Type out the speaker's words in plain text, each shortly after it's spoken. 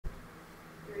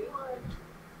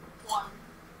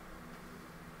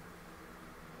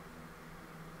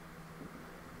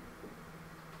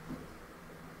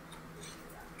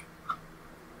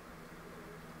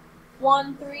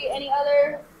1, 3, any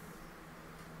others?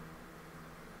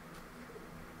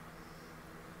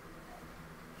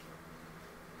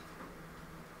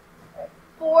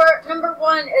 For number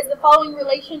 1 is the following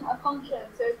relation of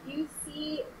functions. So if you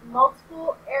see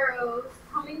multiple arrows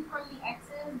coming from the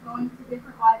x's going to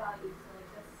different y values, so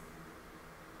like this.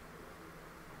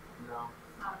 No.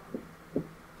 Not a function.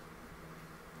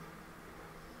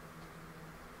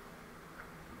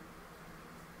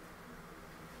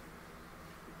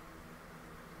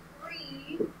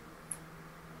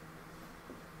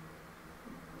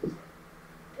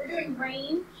 We're doing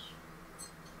range.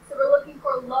 So we're looking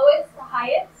for lowest to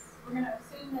highest. We're going to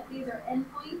assume that these are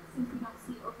endpoints since we don't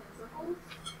see open circles.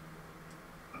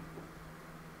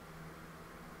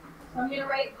 So I'm going to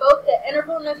write both the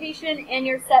interval notation and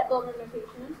your set builder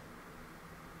notation.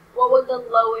 What would the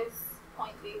lowest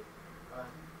point be?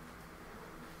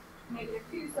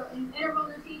 -2. So in interval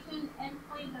notation,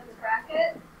 endpoint has a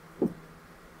bracket.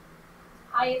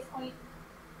 Highest point?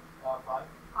 5.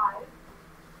 5.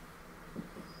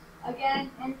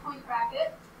 Again, endpoint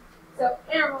bracket. So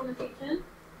interval notation.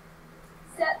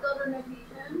 Set builder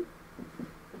notation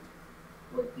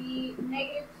would be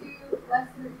 -2 less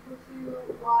than or equal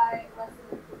to y less than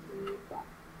or equal to y.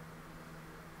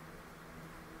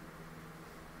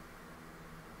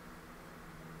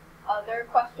 Other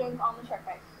questions on the chart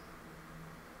guys?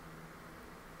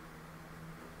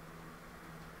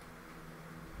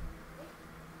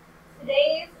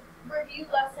 Today's review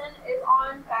lesson is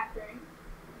on factoring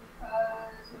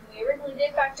because when we originally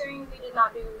did factoring, we did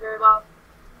not do very well.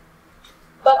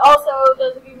 But also,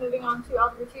 those of you moving on to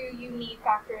Algebra 2, you need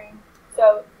factoring,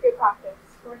 so good practice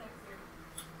for next year.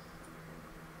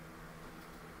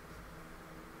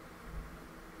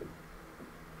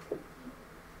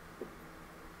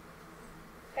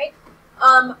 Okay.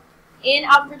 In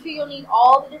Algebra 2, you'll need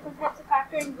all the different types of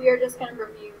factoring. We are just going to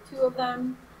review 2 of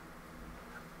them.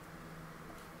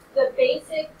 The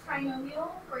basic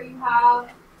trinomial, where you have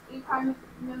a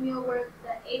trinomial where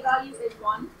the a value is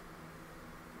 1.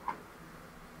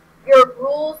 Your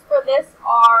rules for this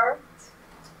are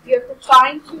you have to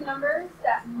find 2 numbers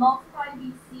that multiply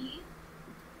BC,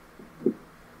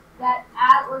 that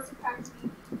add or subtract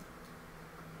BB.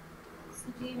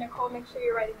 CG, Nicole, make sure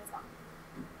you're writing this down.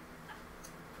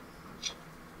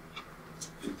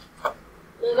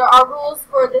 Those are our rules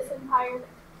for this entire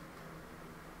thing.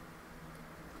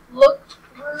 Look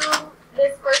through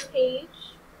this first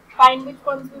page, find which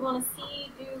ones we want to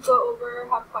see, do go over,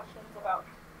 have questions about.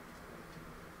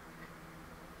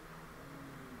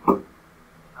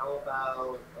 How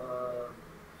about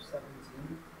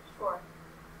 17? Sure.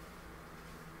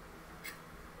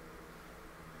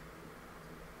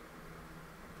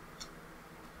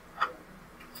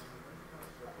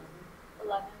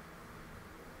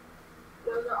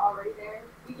 Those are already there.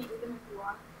 You can do them if you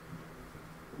want.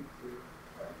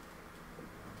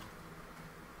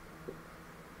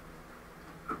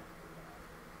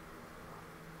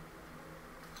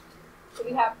 So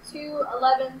we have 2,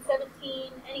 11,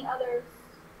 17, any others?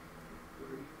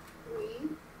 3.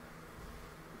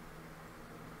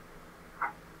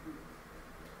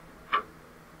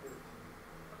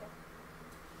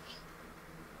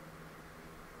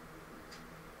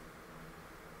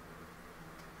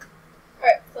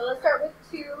 Alright, so let's start with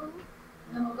 2,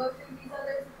 and then we'll go through these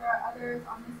others. If there are others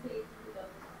on this page, we'll do those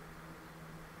as well.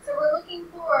 So we're looking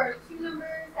for 2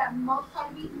 numbers that multiply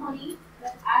to be 20,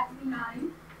 that add to be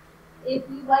 9. If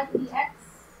you like the X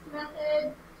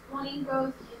method, 20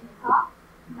 goes in the top,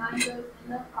 9 goes in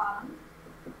the bottom.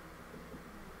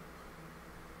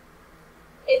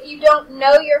 If you don't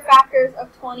know your factors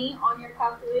of 20 on your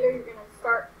calculator, you're going to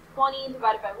start 20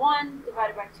 divided by 1,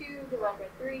 divided by 2, divided by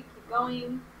 3, keep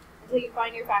going until you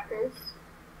find your factors.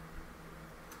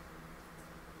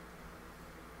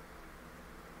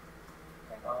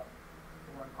 Okay.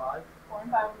 4 and 5. 4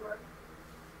 and 5 would work.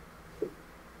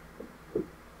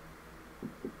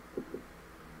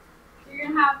 You're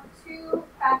going to have 2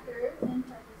 factors in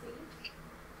parentheses.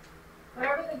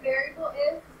 Whatever the variable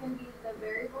is going to be the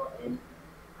variable in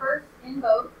first in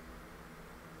both.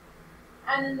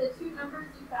 And then the 2 numbers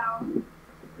you found,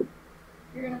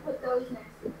 you're going to put those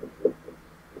next to it.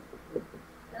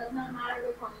 Does not matter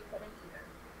which one you put in either.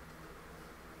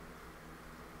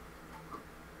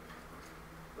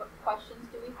 What questions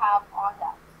do we have on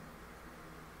that?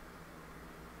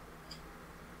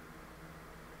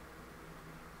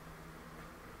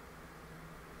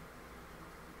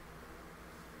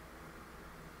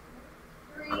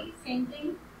 Same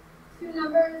thing. 2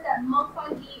 numbers that multiply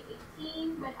to be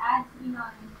 18 but add to be 9.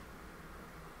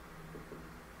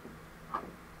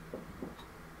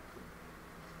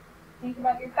 Think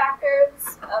about your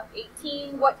factors of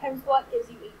 18. What times what gives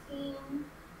you 18?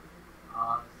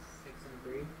 6 and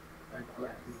 3. And 2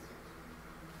 and 6.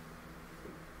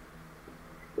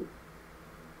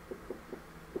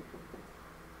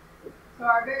 So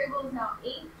our variable is now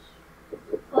h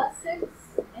plus 6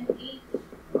 and h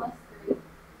plus 3.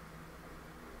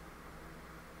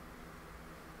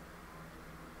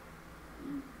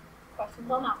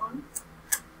 Questions on that one?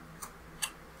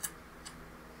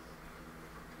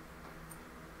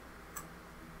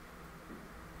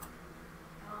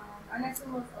 Our next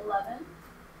one was 11.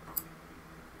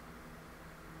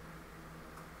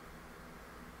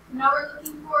 Now we're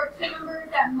looking for two numbers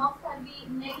that multiply to be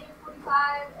negative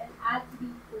 45 and add to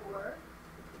be 4.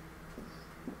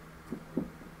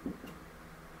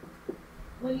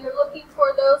 When you're looking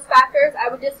for those factors, I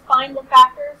would just find the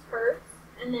factors first,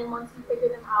 and then once you figure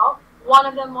them out, one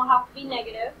of them will have to be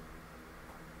negative,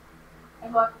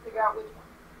 and we'll have to figure out which one.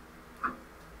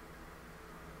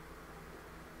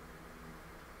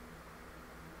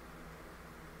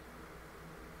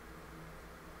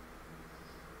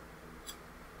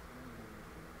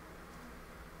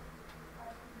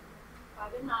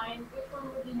 Five and 9, which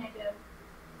one would be negative?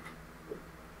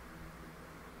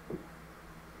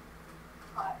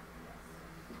 5,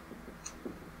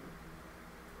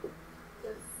 yes. So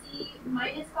C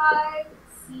minus 5,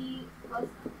 C plus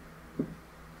 9.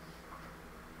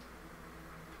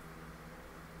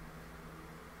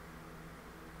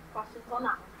 Questions on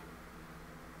that one?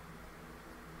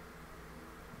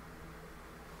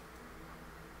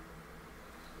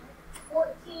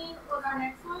 14 was our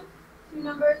next one. Two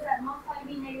numbers that multiply to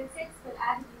be negative 6 but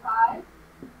add to be 5.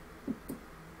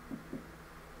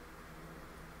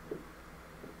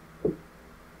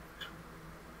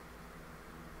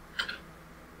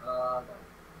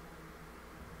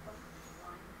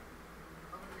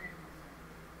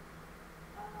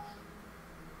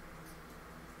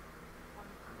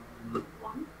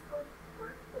 One for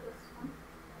this one.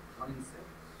 1 and 6.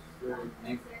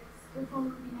 And 6. Which one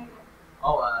would be negative?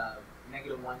 Oh,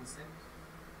 negative 1 and 6.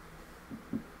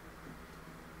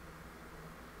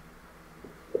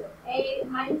 A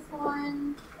minus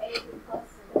 1, A plus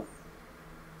 6.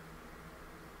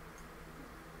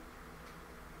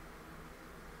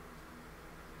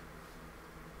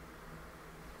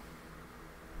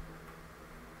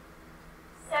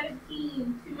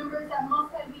 Two numbers that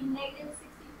multiply to be negative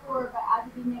 64 but add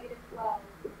to be negative 12.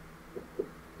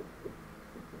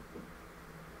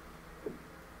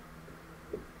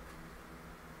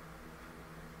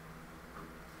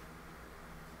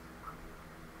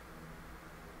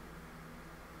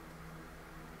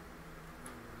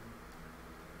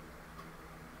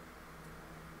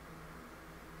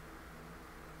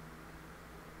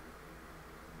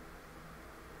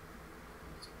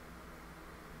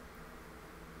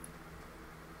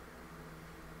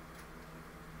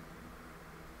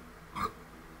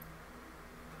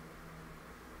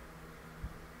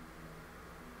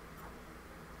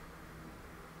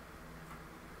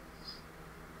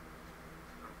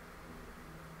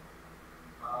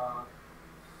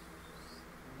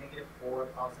 Negative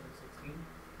 4,016.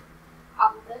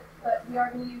 Opposite, but we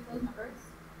are going to use those numbers.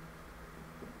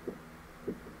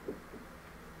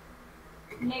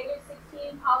 Negative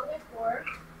 16, positive 4.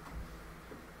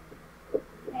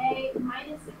 K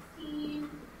minus 16,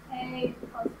 K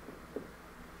plus 4.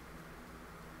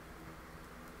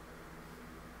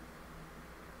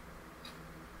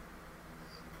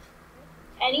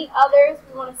 Any others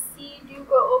we want to see, do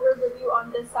go over review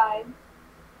on this side.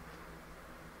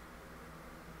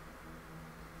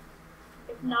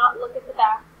 If not, look at the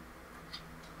back.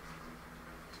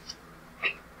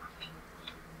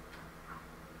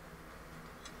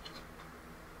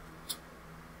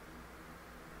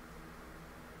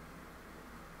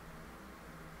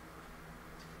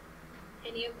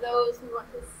 Any of those we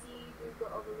want to see, do go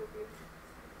over review.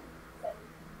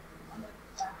 On the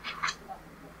back.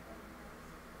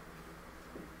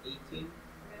 18.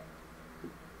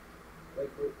 Wait,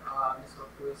 so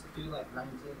we should do like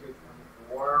 19 through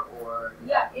 24 or?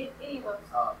 Yeah, any of those.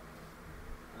 Oh.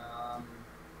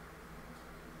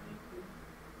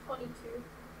 22.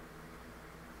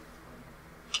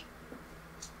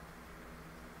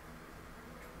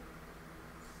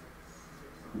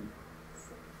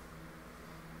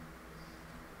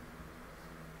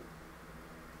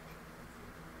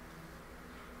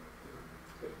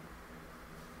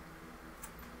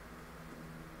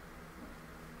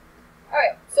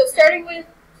 Alright, so starting with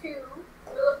 2,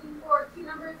 we're looking for two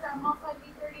numbers that multiply to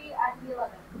be 30, add to be 11.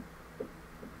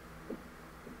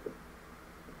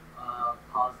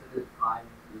 Positive 5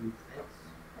 and 6.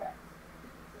 Correct.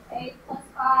 So A plus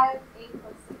 5, A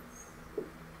plus 6.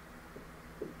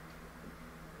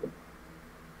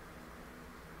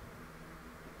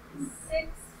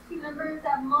 two numbers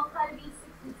that multiply to be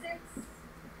 66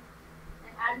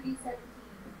 and add to be 17.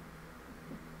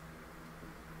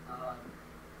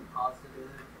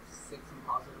 Positive 6 and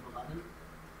positive 11.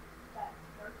 That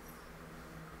works.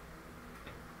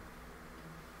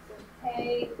 So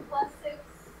k plus 6,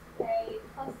 k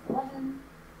plus 11.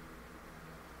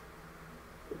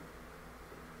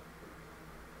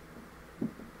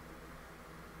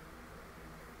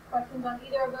 Questions on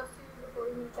either of those two before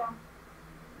we move down?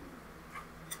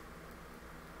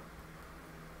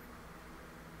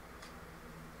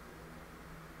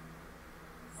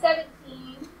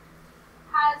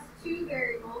 Has two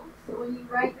variables, so when you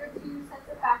write your two sets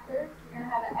of factors, you're going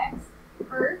to have an x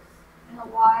first and a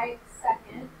y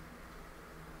second.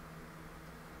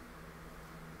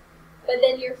 But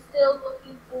then you're still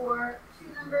looking for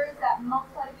two numbers that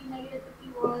multiply to be negative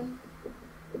 51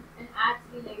 and add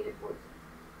to be negative 14.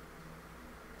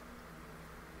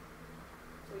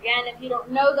 So again, if you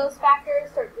don't know those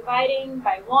factors, start dividing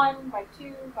by 1, by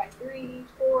 2, by 3,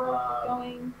 4, keep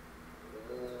going.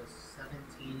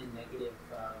 17 and negative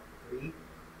 3.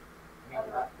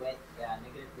 Negative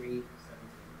 3, 17.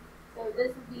 So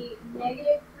this would be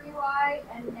negative 3y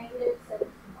and negative 17y.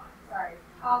 Sorry,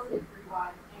 positive 3y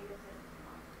and negative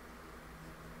 17y.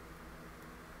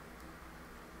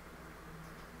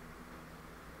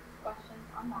 Questions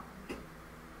on that one?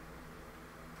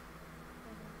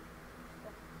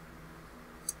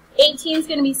 18 is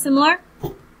going to be similar.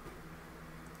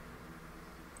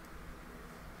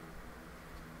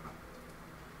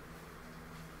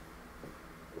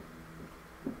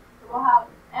 We'll have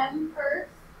m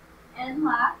first, n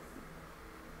last.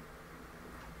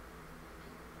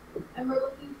 And we're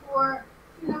looking for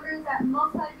two numbers that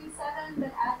multiply to be 7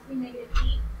 but add to be negative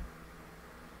 8.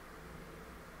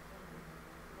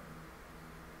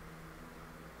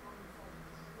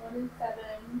 One and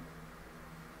 7.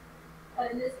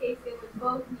 But in this case, they would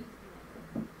both need to be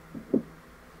negative,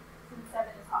 since 7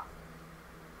 is positive.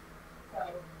 So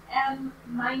m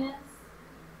minus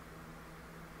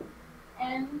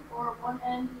n, or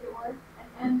 1n either or, and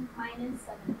m minus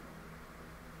 7.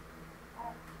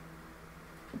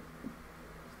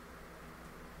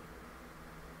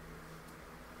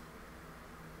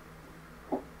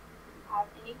 Have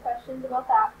any questions about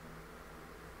that?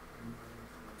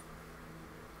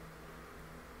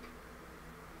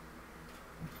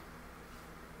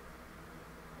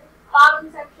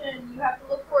 Bottom section, you have to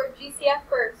look for GCF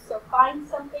first. So find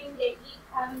something they each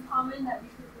have in common that we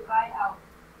could divide out.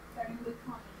 Starting with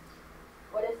 20.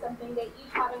 What is something they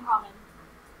each have in common?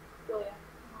 Julia?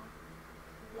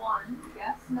 1.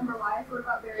 Yes. Number wise. What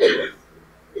about variables?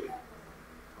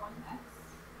 1x.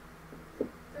 So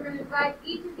we're going to divide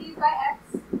each of these by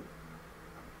x.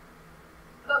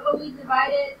 But when we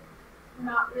divide it, we're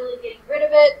not really getting rid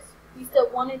of it. We still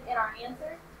want it in our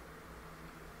answer.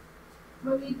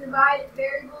 When we divide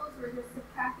variables, we're just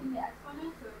subtracting the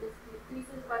exponent, so it just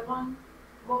decreases by 1.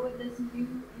 What would this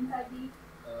new inside be?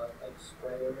 X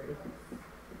squared.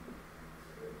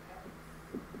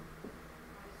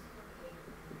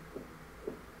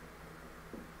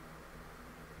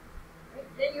 Right.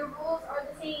 Then your rules are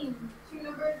the same. Two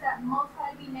numbers that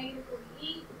multiply to be negative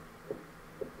 48,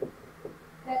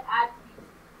 that add to be 2.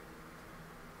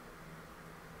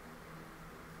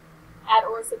 Add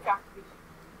or subtract to be 2.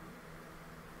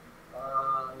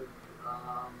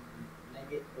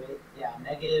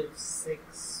 Negative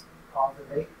 6,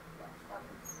 positive 8.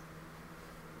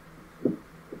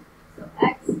 So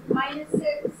x minus 6,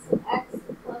 x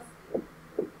plus 8.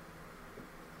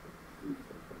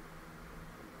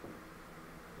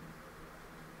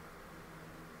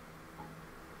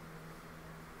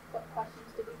 What questions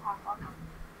do we have on that?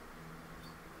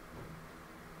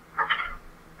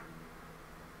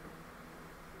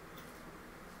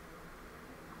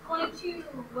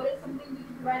 What is something we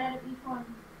can divide out of each one?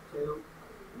 2.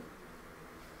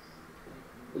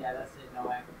 Yeah, that's it. No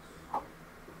x.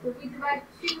 So if we divide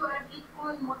 2 out of each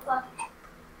one, what's left?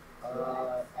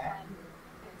 X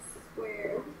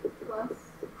squared plus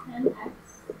 10x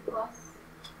plus,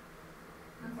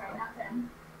 I'm sorry, not 10.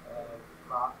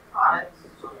 5.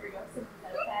 There we go, 6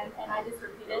 instead of 10, and I just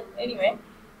repeated. Anyway,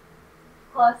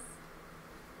 plus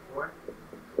 4.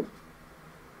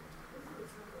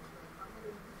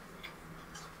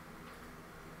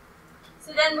 So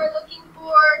then we're looking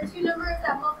for two numbers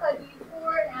that multiply to be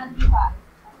 4 and add to be 5.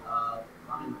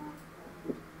 1 and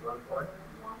 4.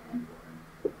 1 and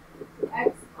 4. So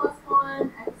x plus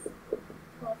 1, x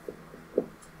plus 4.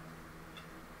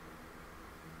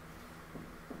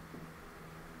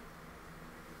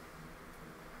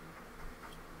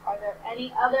 Are there any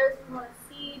others we want to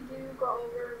see, do, go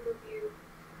over, review?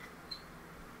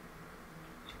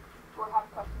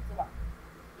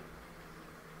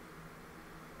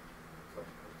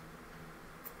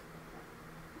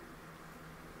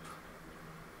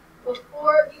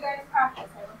 before you guys practice,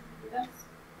 I want you to do this.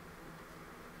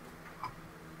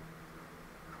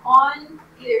 On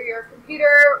either your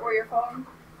computer or your phone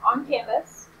on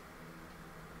Canvas.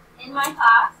 In my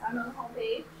class, I'm on the home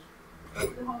page. Go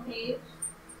to the home page.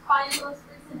 Find the most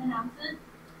recent announcement.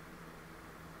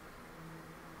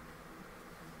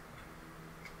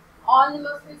 On the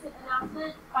most recent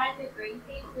announcement, find the grade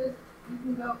pages. You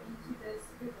can go into this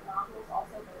group of modules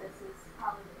also, but this is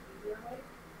probably the easier way.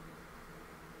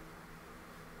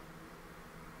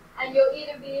 And you'll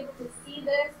either be able to see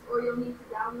this or you'll need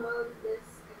to download this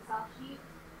Excel sheet.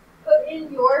 Put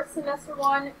in your semester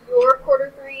 1, your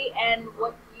quarter 3, and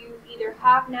what you either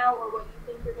have now or what you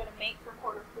think you're going to make for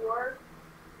quarter 4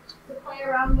 to play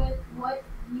around with what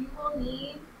you will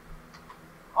need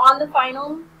on the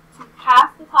final to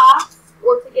pass the class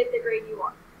or to get the grade you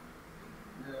want.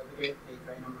 The grade page,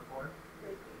 right, number 4?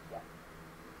 Grade page,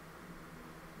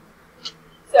 yeah.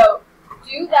 So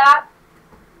do that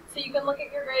so you can look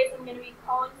at your grades. I'm going to be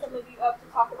calling some of you up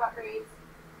to talk about grades.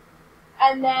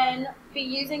 And then be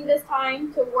using this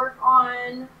time to work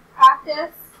on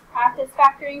practice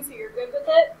factoring so you're good with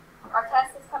it. Our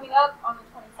test is coming up on the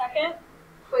 22nd.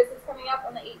 Quiz is coming up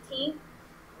on the 18th.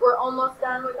 We're almost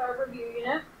done with our review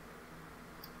unit.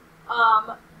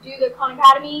 Do the Khan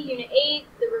Academy Unit 8,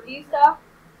 the review stuff,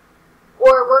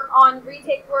 or work on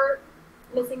retake work,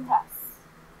 missing tests.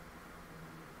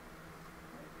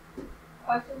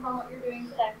 Questions on what you're doing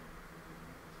today?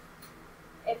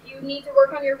 If you need to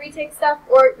work on your retake stuff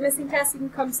or missing tests, you can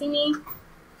come see me.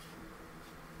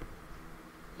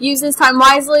 Use this time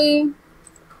wisely.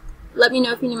 Let me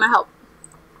know if you need my help.